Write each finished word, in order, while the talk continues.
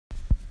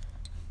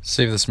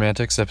Save the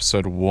Semantics,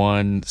 episode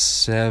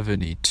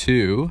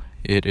 172.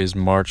 It is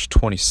March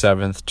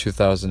 27th,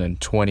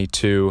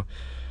 2022.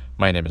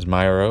 My name is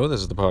Myro.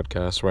 This is the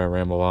podcast where I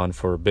ramble on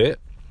for a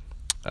bit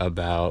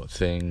about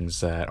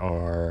things that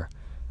are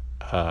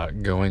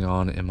going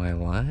on in my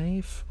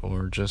life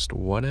or just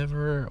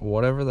whatever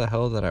the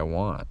hell that I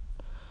want.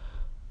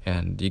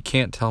 And you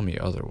can't tell me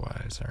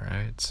otherwise, all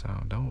right?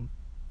 So don't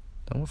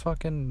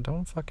fucking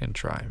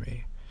try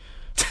me.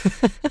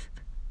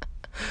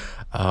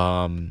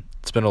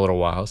 It's been a little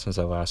while since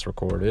I last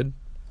recorded.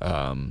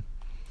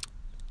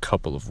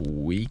 Couple of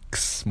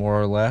weeks, more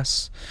or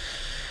less.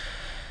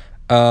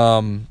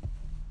 Been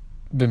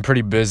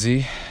pretty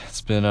busy. It's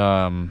been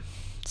a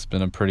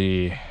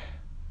pretty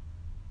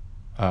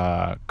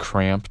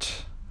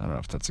cramped. I don't know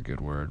if that's a good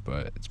word,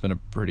 but it's been a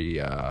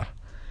pretty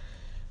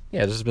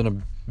just been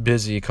a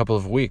busy couple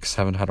of weeks.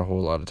 Haven't had a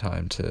whole lot of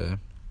time to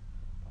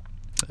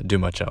do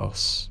much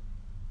else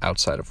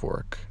outside of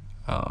work.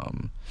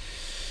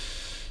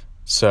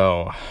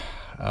 So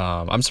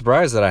I'm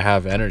surprised that I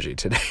have energy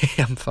today.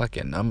 I'm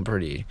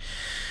pretty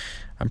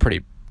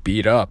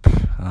beat up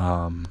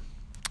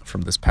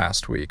from this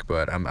past week,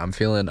 but I'm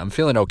feeling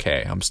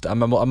okay. I'm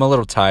a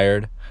little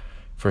tired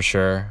for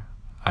sure.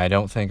 I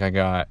don't think I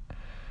got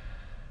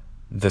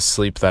the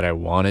sleep that I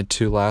wanted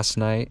to last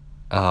night.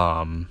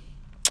 I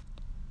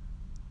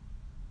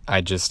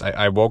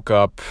woke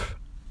up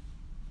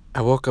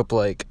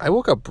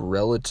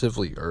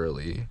relatively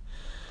early.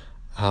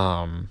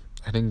 I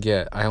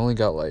only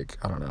got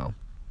I don't know,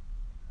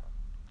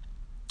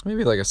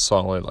 maybe a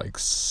solid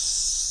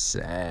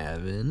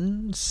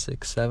 7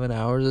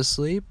 hours of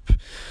sleep.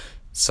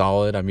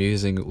 Solid. I'm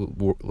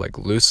using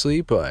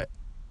loosely, but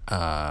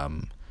I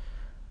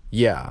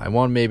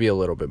want maybe a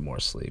little bit more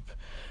sleep.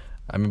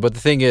 But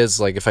the thing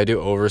is, if I do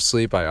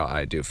oversleep,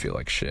 I do feel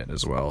like shit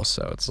as well.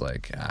 So it's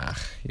you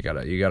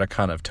gotta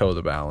kind of toe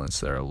the balance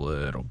there a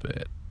little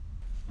bit.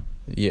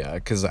 Yeah,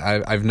 because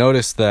I've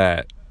noticed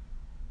that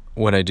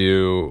when I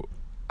do,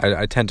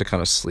 I tend to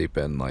kind of sleep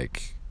in,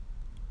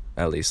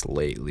 at least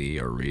lately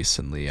or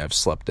recently. I've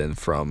slept in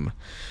from,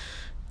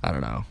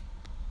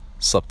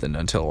 slept in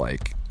until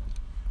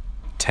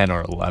 10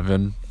 or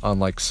 11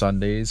 on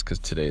Sundays, because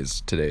today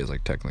is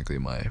technically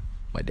my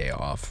day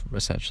off,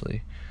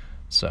 essentially.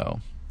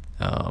 So,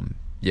 But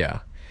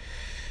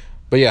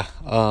a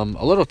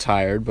little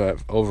tired,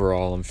 but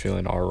overall I'm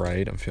feeling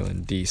alright. I'm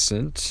feeling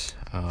decent.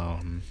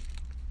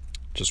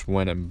 Just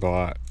went and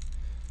bought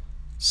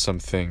some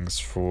things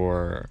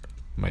for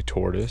my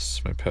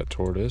pet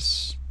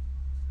tortoise.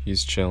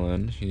 He's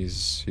chilling.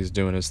 He's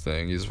doing his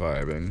thing. He's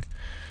vibing.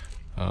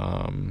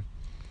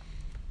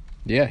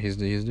 He's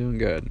doing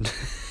good.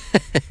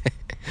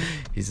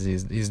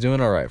 he's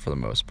doing all right for the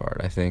most part.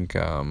 I think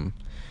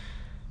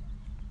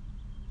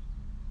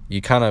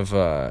you kind of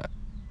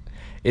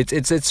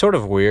it's sort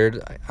of weird.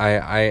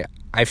 I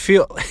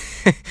feel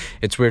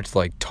it's weird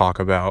to talk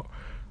about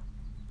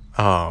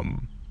a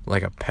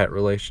pet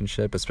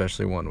relationship,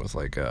 especially one with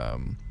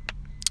a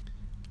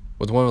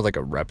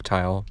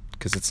reptile,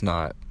 because it's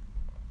not,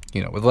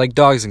 with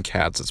dogs and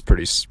cats, it's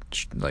pretty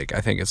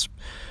I think it's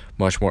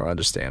much more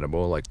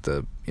understandable,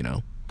 the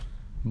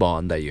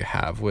bond that you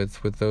have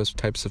with those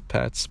types of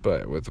pets.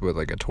 But with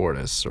a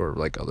tortoise or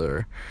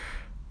other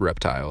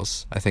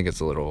reptiles, I think it's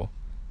a little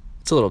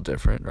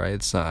different, right?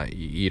 It's not,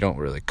 you don't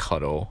really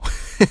cuddle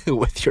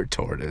with your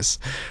tortoise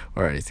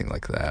or anything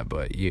like that,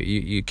 but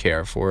you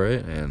care for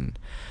it. And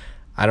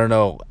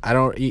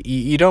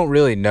you don't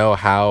really know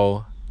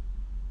how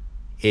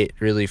it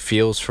really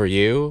feels for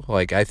you.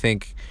 I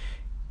think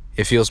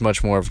it feels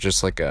much more of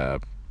just I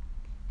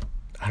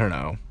don't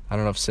know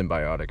if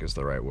symbiotic is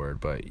the right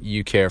word, but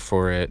you care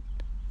for it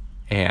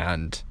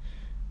and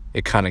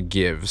it kind of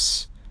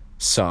gives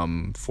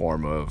some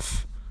form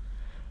of,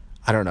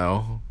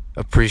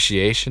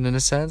 appreciation in a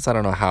sense. I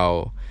don't know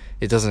how.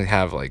 It doesn't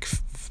have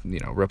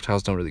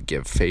reptiles don't really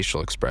give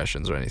facial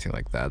expressions or anything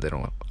like that. They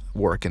don't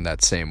work in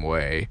that same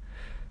way.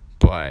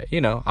 But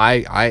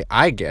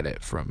I get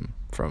it from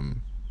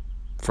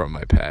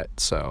my pet.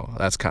 So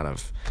that's kind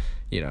of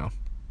been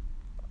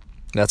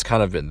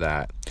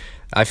that.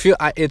 I feel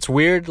it's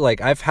weird.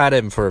 I've had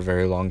him for a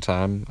very long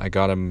time. I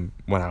got him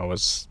when I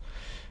was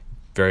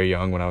very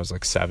young, when I was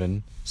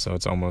 7. So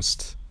it's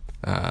almost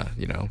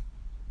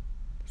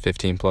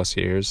 15 plus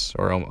years,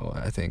 or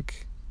I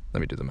think,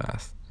 let me do the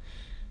math.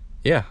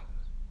 Yeah,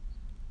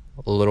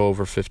 a little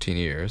over 15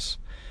 years.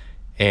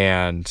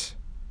 And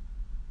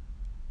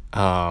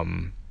I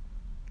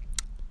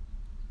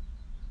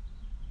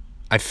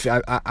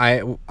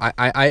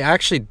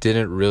actually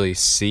didn't really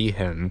see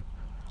him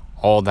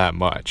all that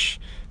much,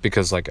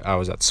 because I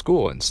was at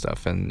school and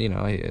stuff, and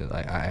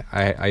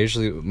I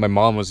usually, my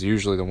mom was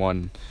usually the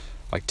one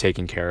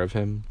taking care of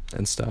him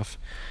and stuff.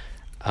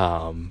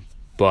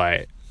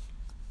 But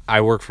I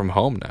work from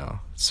home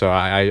now, so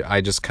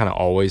I just kind of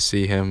always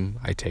see him.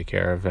 I take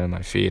care of him.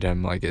 I feed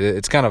him.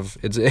 It's kind of,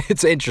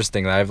 it's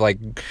interesting that I've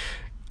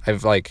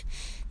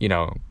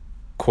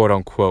quote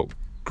unquote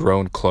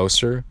grown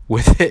closer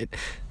with it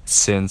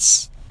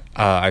since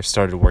I've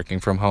started working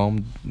from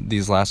home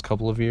these last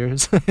couple of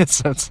years.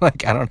 So it's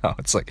like, I don't know.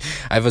 It's like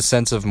I have a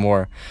sense of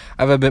more,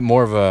 I have a bit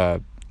more of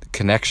a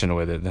connection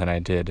with it than I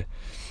did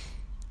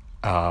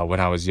when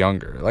I was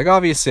younger. Like,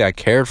 obviously I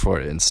cared for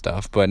it and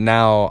stuff, but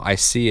now I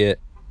see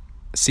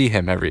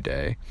him every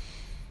day.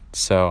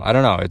 So I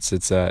don't know.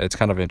 It's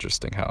kind of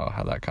interesting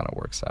how that kind of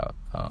works out.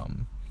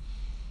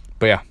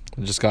 But yeah,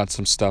 I just got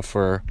some stuff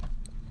for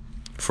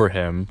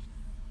him.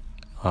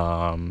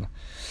 And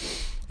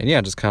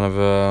yeah, just kind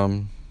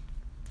of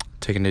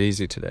taking it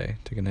easy today,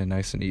 taking it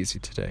nice and easy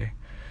today.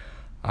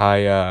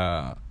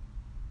 I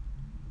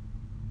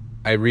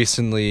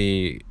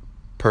recently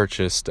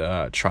purchased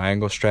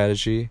Triangle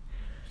Strategy,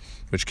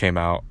 which came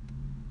out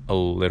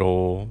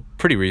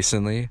pretty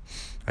recently.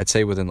 I'd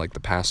say within like the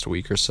past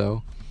week or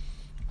so.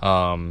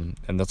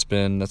 And that's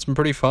been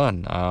pretty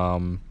fun.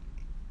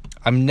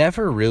 I'm not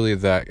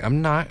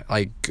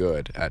like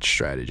good at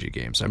strategy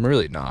games. I'm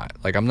really not.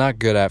 Like, I'm not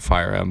good at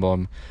Fire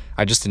Emblem.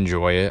 I just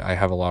enjoy it. I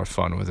have a lot of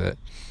fun with it.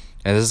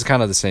 And this is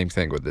kind of the same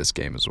thing with this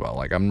game as well.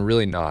 Like, I'm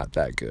really not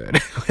that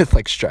good with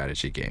like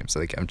strategy games.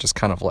 Like, I'm just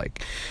kind of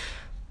like,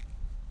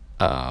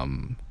 I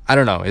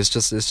don't know. It's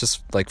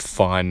just like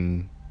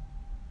fun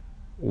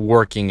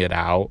working it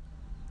out.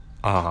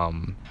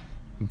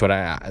 But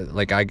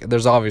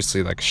there's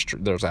obviously like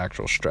there's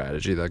actual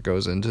strategy that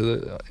goes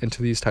into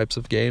these types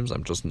of games.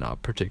 I'm just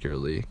not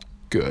particularly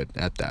good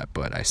at that,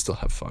 but I still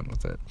have fun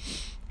with it.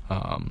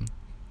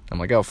 I'm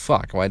like, oh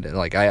fuck, why?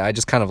 Like, I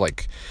just kind of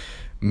like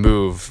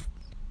move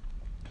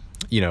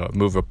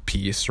a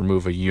piece or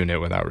move a unit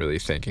without really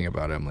thinking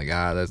about it. I'm like,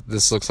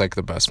 this looks like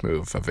the best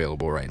move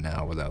available right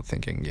now without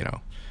thinking,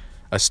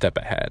 a step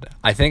ahead.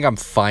 I think I'm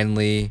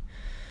finally.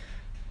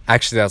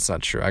 Actually, that's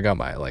not true. I got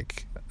my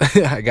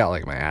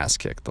my ass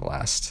kicked the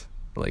last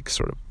like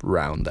sort of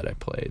round that I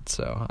played.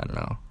 So I don't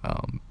know.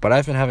 But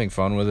I've been having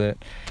fun with it.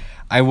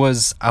 I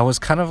was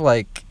kind of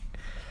like,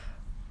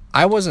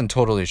 I wasn't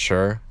totally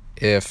sure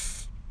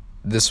if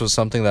this was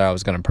something that I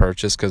was going to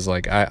purchase, because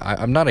like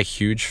I'm not a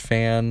huge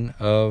fan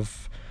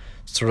of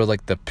sort of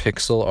like the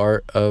pixel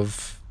art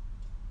of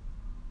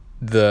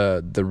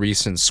the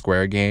recent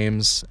Square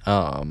games.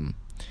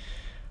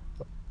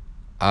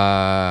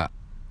 I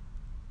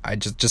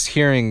just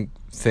hearing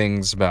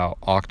things about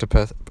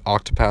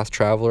Octopath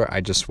Traveler, I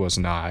just was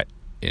not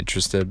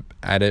interested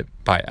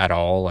at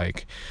all.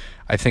 Like,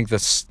 I think the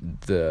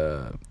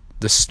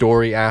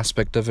story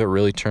aspect of it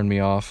really turned me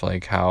off.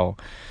 Like, how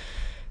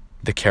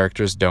the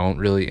characters don't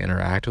really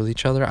interact with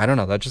each other. I don't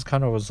know. That just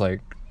kind of was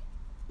like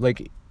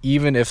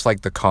even if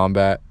like the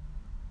combat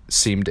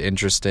seemed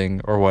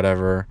interesting or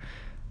whatever,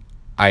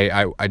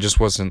 I just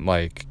wasn't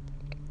like,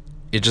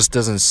 it just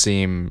doesn't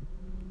seem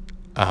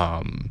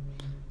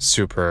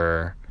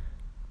super,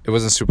 it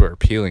wasn't super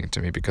appealing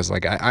to me, because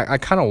like I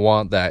kind of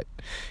want that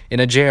in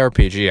a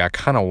JRPG. I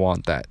kind of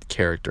want that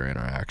character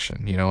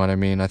interaction, you know what I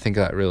mean? I think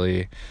that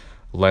really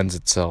lends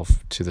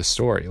itself to the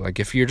story.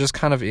 Like, if you're just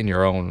kind of in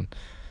your own,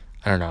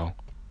 I don't know,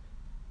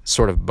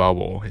 sort of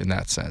bubble in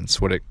that sense,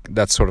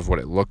 that's sort of what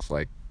it looked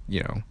like,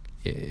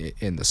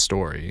 in the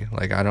story.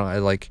 Like, I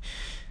like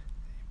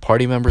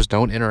party members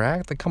don't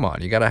interact. Like, come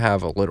on, you got to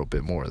have a little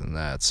bit more than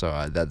that.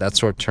 So that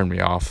sort of turned me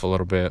off a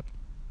little bit.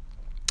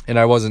 And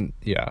I wasn't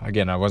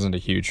a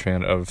huge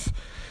fan of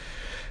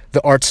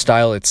the art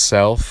style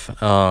itself.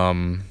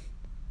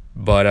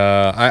 But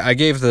I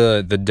gave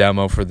the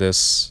demo for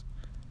this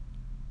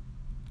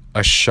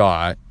a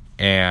shot,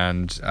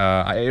 and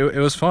it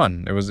was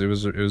fun. It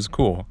was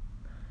cool,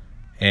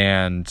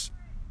 and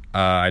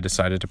I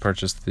decided to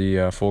purchase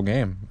the full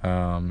game.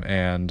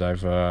 And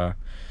I've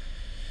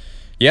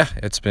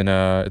it's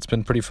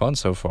been pretty fun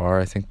so far.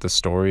 I think the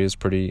story is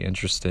pretty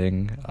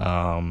interesting.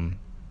 I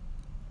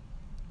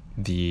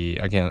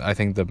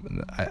think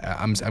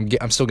I'm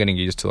still getting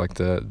used to like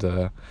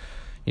the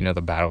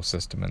the battle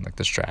system and like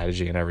the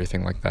strategy and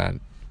everything like that.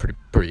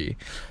 Pretty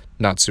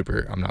I'm not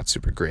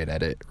super great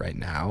at it right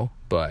now,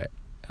 but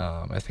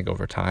I think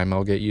over time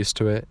I'll get used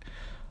to it.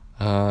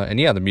 And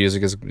yeah, the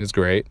music is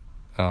great.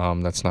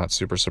 That's not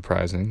super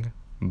surprising,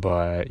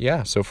 but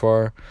yeah, so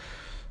far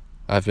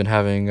I've been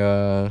having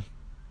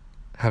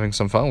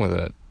some fun with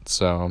it.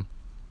 So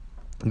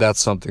that's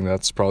something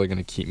that's probably going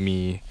to keep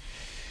me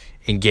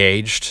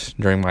engaged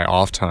during my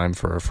off time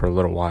for a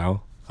little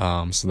while.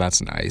 So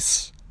that's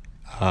nice.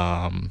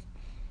 I'll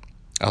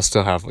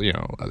still have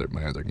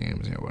my other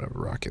games, whatever,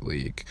 Rocket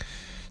League,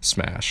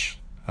 Smash,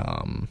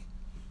 kind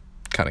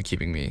of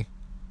keeping me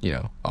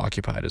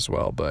occupied as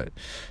well. But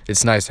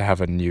it's nice to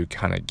have a new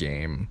kind of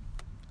game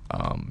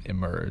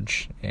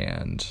emerge,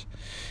 and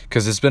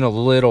because it's been a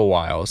little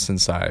while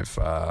since I've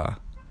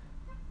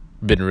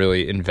been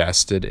really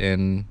invested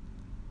in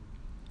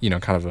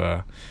kind of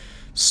a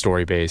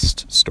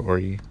story-based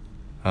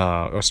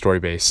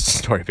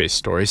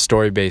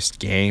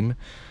game.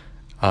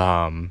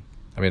 I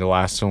mean, the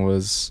last one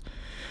was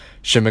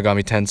Shin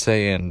Megami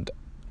Tensei, and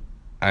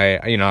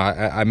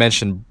I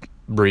mentioned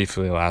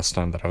briefly last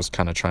time that I was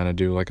kind of trying to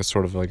do like a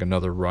sort of like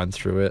another run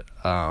through it.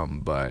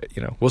 But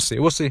we'll see.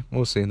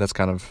 That's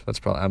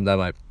probably, that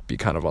might be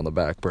kind of on the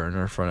back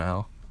burner for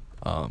now.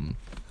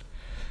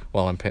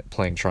 while I'm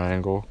playing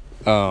Triangle.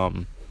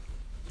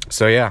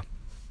 So yeah,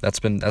 that's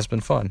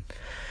been fun.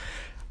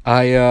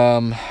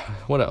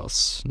 What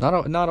else?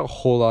 Not a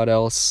whole lot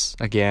else.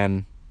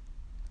 Again,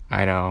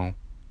 I know.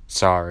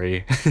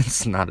 Sorry,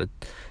 it's not a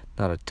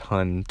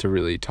ton to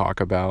really talk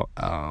about.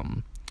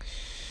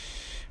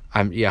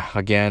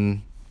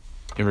 Again,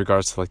 in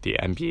regards to like the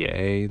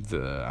NBA,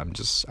 I'm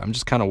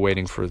just kind of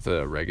waiting for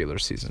the regular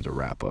season to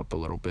wrap up a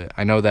little bit.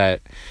 I know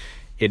that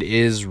it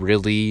is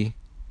really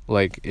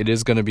like it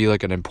is going to be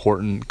like an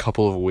important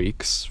couple of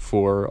weeks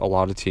for a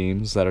lot of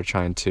teams that are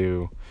trying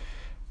to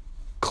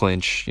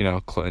clinch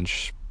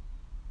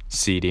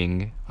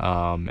seeding,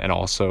 and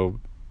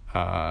also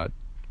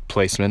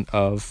placement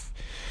in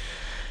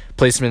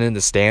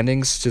the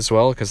standings as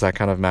well, because that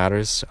kind of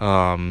matters.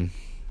 So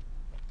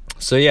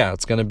yeah,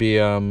 it's gonna be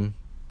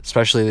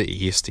especially the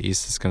East. The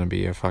East is gonna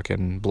be a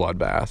fucking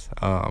bloodbath,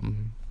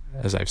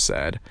 as I've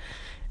said.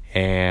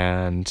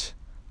 And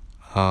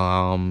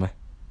what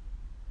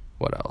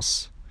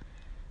else?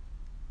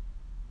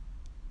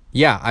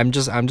 Yeah, I'm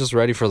just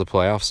ready for the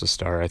playoffs to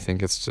start. I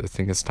think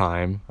it's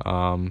time.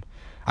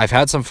 I've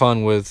had some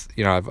fun with,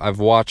 I've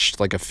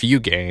watched like a few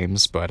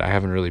games, but I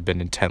haven't really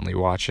been intently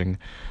watching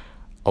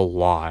a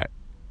lot.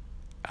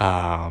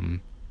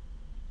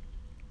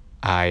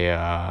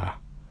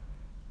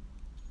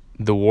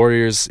 The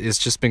Warriors, it's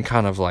just been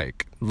kind of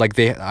like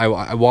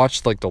I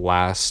watched like I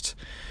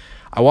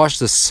watched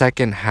the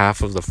second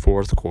half of the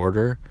fourth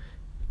quarter,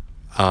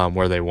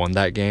 where they won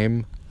that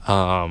game.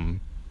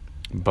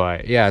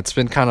 But yeah, it's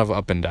been kind of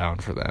up and down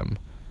for them.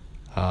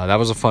 That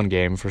was a fun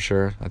game for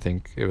sure. I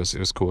think it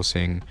was cool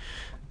seeing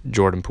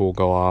Jordan Poole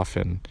go off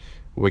and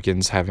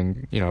Wiggins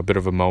having, a bit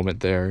of a moment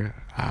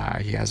there.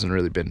 He hasn't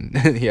really been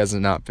he has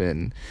not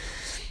been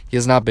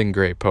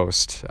great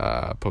post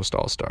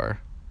All-Star.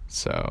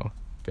 So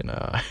been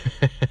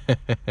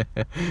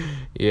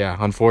yeah,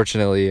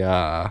 unfortunately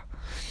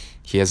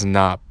he has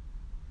not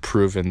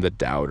proven the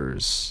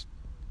doubters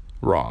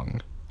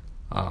wrong.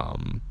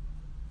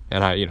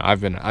 And I've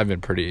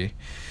been pretty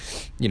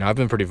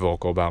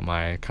vocal about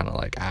my kind of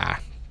like I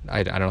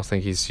don't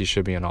think he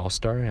should be an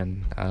all-star,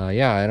 and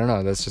yeah, I don't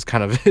know, that's just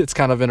kind of it's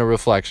kind of been a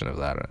reflection of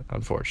that,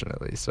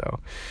 unfortunately.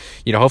 So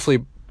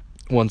hopefully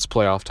once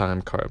playoff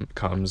time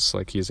comes,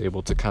 like, he's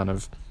able to kind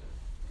of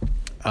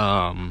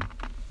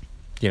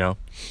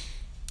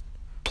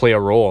play a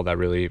role that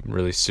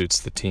really suits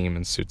the team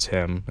and suits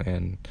him,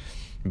 and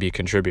be a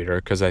contributor,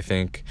 because I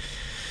think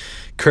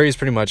Curry's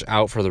pretty much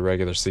out for the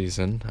regular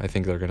season. I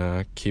think they're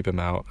gonna keep him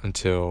out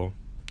until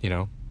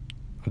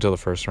the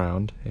first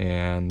round,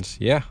 and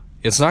yeah,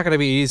 it's not gonna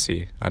be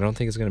easy. I don't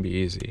think it's gonna be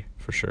easy,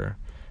 for sure.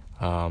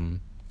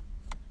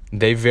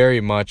 They very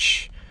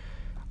much,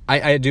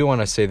 I do want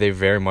to say they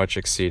very much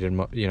exceeded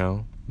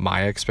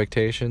my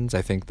expectations.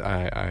 I think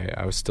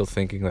I was still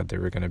thinking that they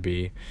were gonna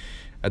be,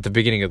 at the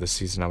beginning of the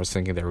season, I was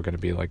thinking they were gonna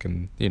be like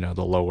in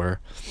the lower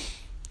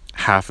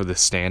half of the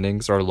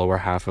standings, or lower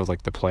half of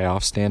like the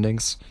playoff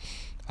standings.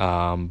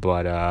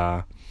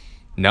 But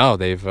no,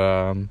 they've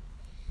done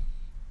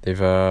they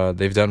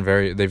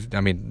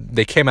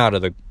came out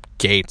of the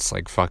gates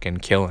like fucking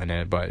killing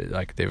it, but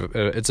like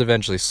it's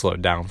eventually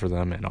slowed down for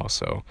them, and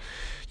also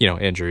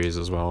injuries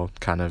as well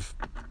kind of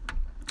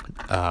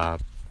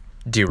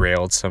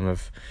derailed some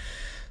of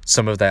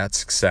that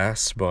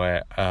success.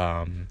 But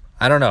I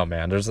don't know,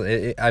 man.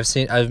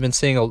 I've been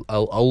seeing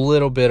a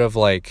little bit of,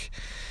 like,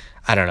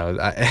 I don't know,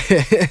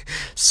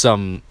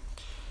 some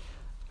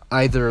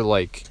either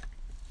like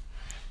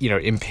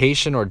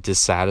impatient or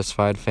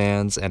dissatisfied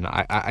fans, and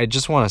I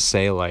just want to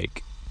say,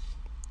 like,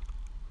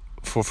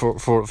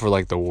 for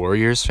like the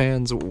Warriors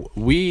fans,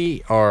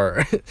 we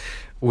are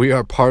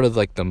part of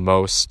like the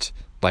most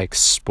like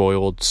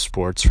spoiled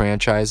sports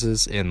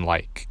franchises in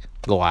like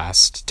the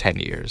last 10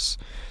 years.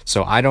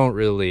 So I don't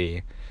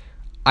really,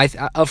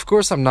 of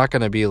course I'm not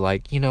going to be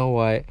like,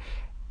 what,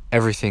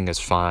 everything is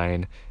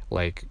fine,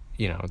 like,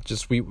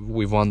 just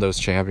we've won those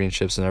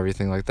championships and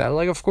everything like that.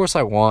 Like, of course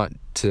I want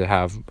to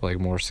have like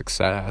more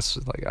success.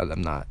 Like,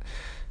 I'm not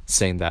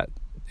saying that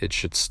it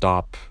should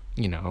stop,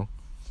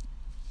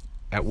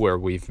 at where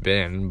we've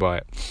been,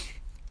 but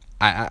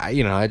I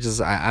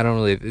don't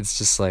really, it's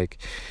just like,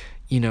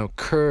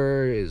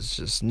 Kerr is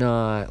just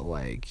not,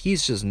 like,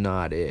 he's just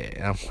not it.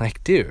 And I'm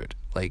like, dude,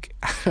 like,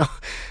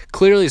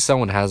 clearly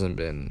someone hasn't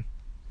been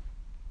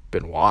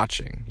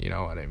watching, you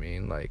know what I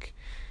mean? Like,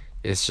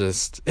 it's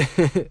just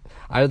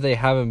either they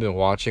haven't been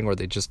watching, or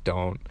they just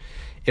don't.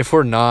 If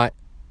we're not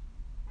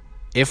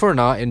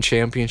in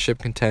championship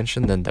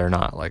contention, then they're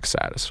not like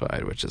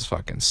satisfied, which is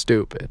fucking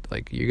stupid.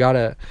 Like, you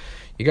gotta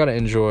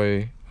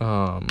enjoy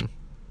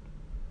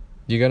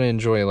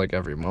like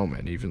every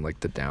moment, even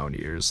like the down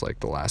years, like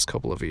the last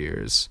couple of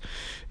years.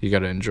 You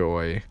gotta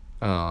enjoy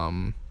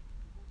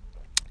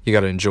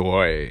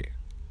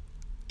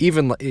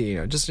even, like,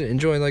 just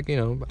enjoy, like,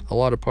 a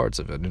lot of parts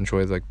of it.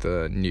 Enjoy like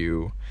the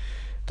new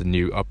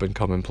up and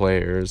coming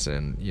players,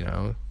 and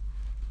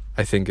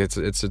I think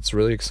it's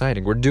really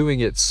exciting. We're doing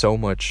it so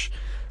much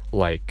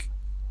like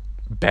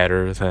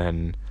better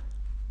than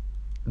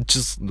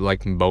just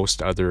like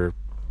most other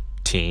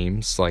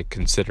teams, like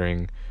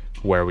considering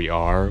where we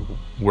are,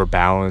 we're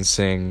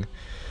balancing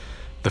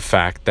the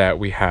fact that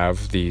we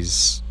have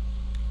these,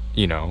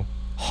 you know,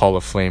 Hall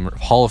of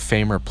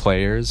Famer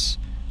players,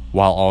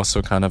 while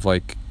also kind of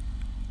like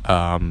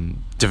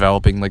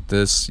developing like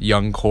this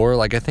young core.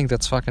 Like, I think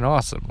that's fucking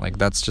awesome. Like,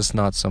 that's just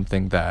not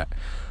something that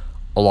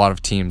a lot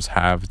of teams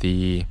have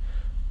the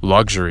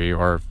luxury,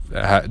 or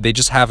they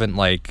just haven't,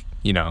 like,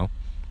 you know,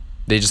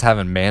 they just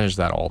haven't managed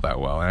that all that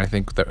well. And I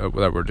think that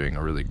we're doing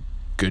a really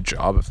good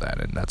job of that,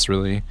 and that's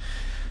really,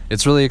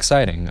 it's really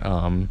exciting.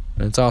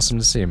 It's awesome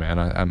to see, man.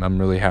 I'm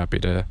really happy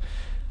to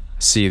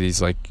see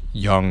these like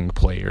young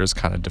players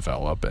kind of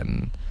develop,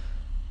 and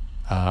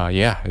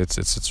yeah,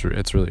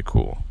 it's really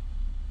cool.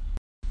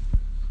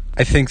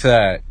 I think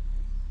that,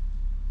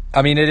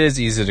 I mean, it is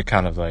easy to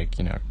kind of like,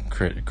 you know,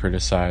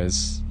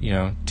 criticize, you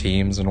know,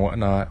 teams and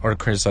whatnot, or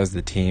criticize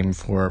the team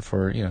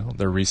for you know,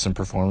 their recent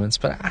performance.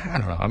 But I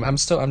don't know.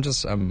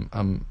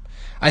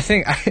 I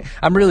think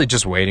I'm really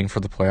just waiting for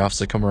the playoffs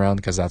to come around,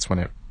 because that's when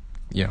it,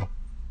 you know,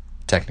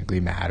 technically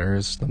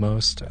matters the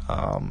most.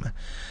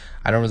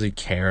 I don't really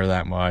care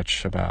that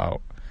much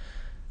about,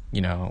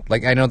 you know,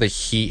 like, I know the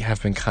Heat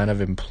have been kind of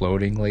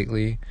imploding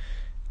lately,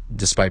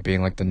 despite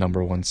being like the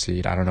number one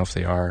seed. I don't know if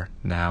they are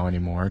now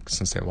anymore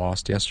since they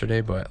lost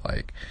yesterday, but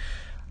like,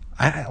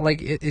 I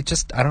like it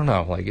just, I don't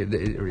know, like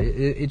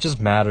it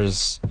just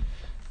matters,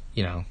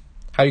 you know,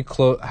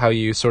 how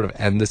you sort of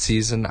end the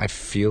season. I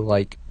feel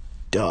like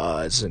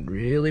doesn't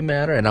really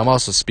matter. And I'm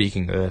also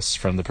speaking this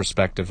from the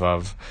perspective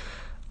of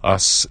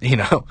us, you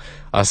know,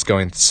 us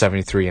going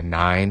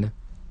 73-9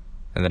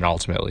 and then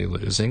ultimately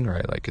losing,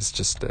 right? Like, it's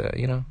just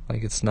you know,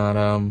 like, it's not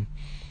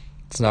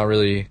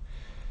really,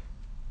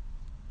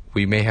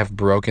 we may have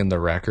broken the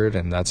record,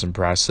 and that's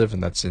impressive,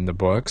 and that's in the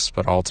books,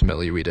 but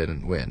ultimately we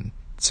didn't win.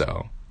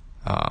 So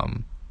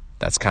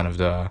that's kind of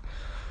the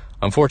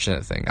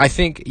unfortunate thing. I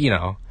think, you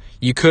know,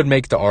 you could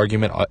make the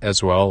argument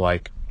as well,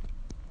 like,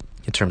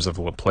 in terms of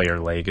what player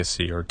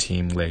legacy or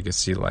team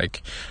legacy,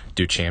 like,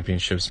 do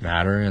championships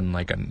matter? And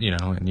like, you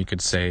know, and you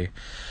could say,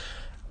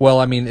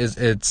 well, I mean,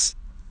 it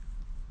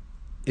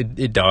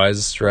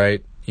does,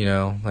 right? You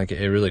know, like,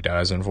 it really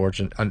does.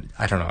 Unfortunately,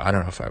 I don't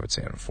know if I would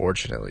say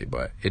unfortunately,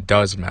 but it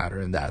does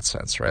matter in that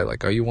sense, right?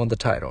 Like, oh, you won the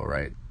title,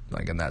 right?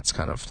 Like, and that's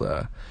kind of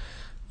the,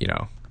 you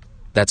know,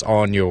 that's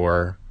on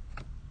your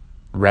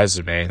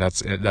resume.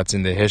 That's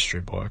in the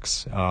history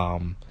books.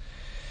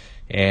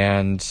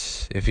 And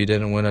if you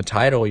didn't win a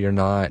title, you're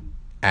not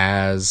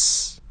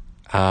as,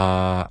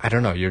 I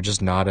don't know, you're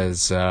just not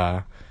as,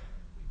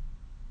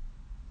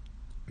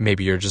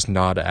 maybe you're just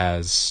not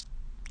as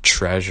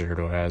treasured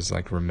or as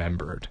like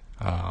remembered.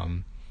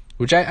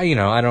 Which you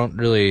know, I don't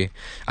really,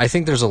 I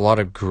think there's a lot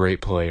of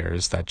great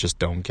players that just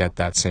don't get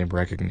that same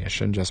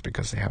recognition just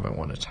because they haven't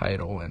won a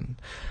title. And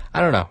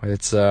I don't know,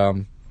 that's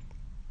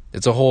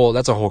a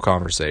whole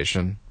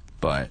conversation.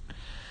 But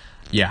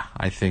yeah,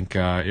 I think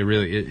it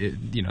really,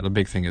 you know, the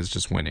big thing is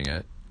just winning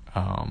it.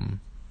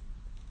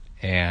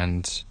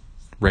 And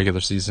regular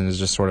season is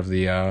just sort of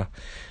the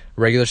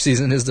regular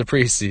season is the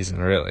preseason,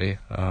 really,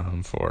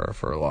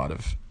 for a lot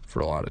of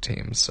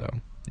teams. So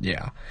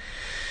yeah,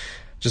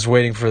 just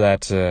waiting for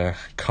that to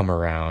come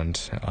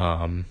around.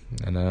 And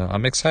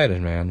I'm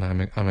excited,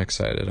 man. I'm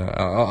excited.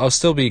 I'll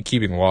still be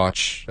keeping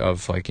watch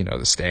of, like, you know,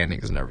 the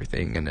standings and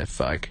everything, and if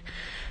like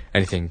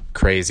anything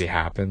crazy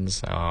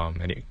happens,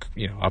 any,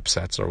 you know,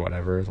 upsets or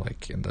whatever,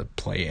 like in the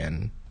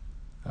play-in.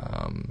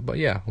 But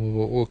yeah,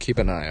 we'll keep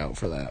an eye out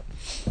for that.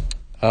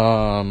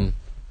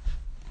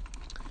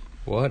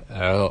 What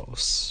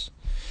else?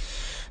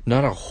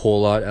 Not a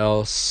whole lot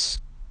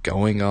else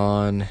going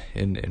on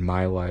in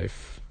my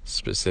life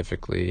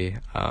specifically.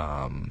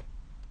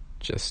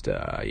 Just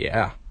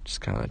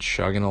kind of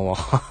chugging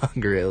along,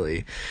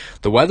 really.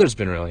 The weather's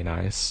been really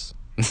nice.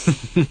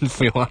 If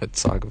we want to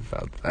talk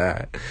about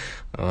that.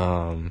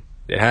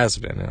 It has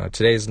been.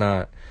 Today's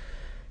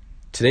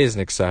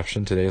an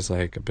exception. Today's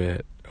like a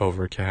bit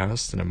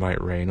overcast, and it might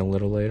rain a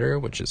little later,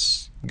 which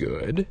is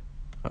good.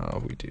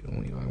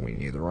 We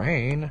need the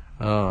rain.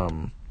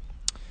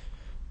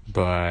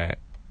 But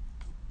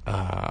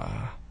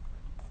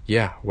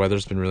yeah,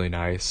 weather's been really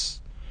nice.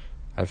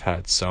 I've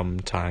had some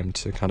time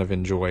to kind of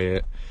enjoy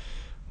it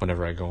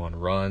whenever I go on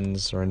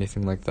runs or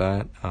anything like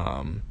that.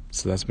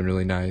 So that's been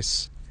really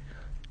nice.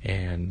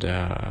 And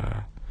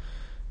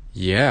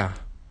yeah,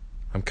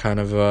 I'm kind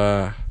of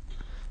a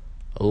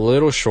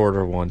little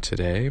shorter one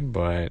today,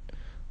 but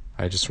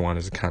I just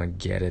wanted to kind of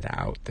get it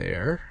out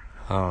there.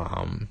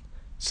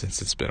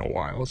 Since it's been a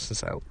while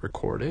since I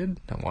recorded,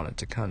 I wanted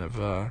to kind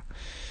of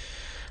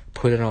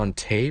put it on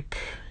tape,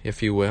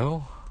 if you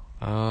will.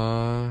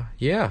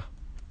 Yeah,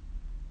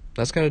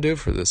 that's gonna do it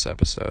for this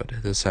episode.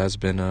 This has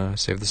been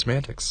Save the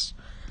Semantics,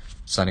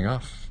 signing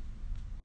off.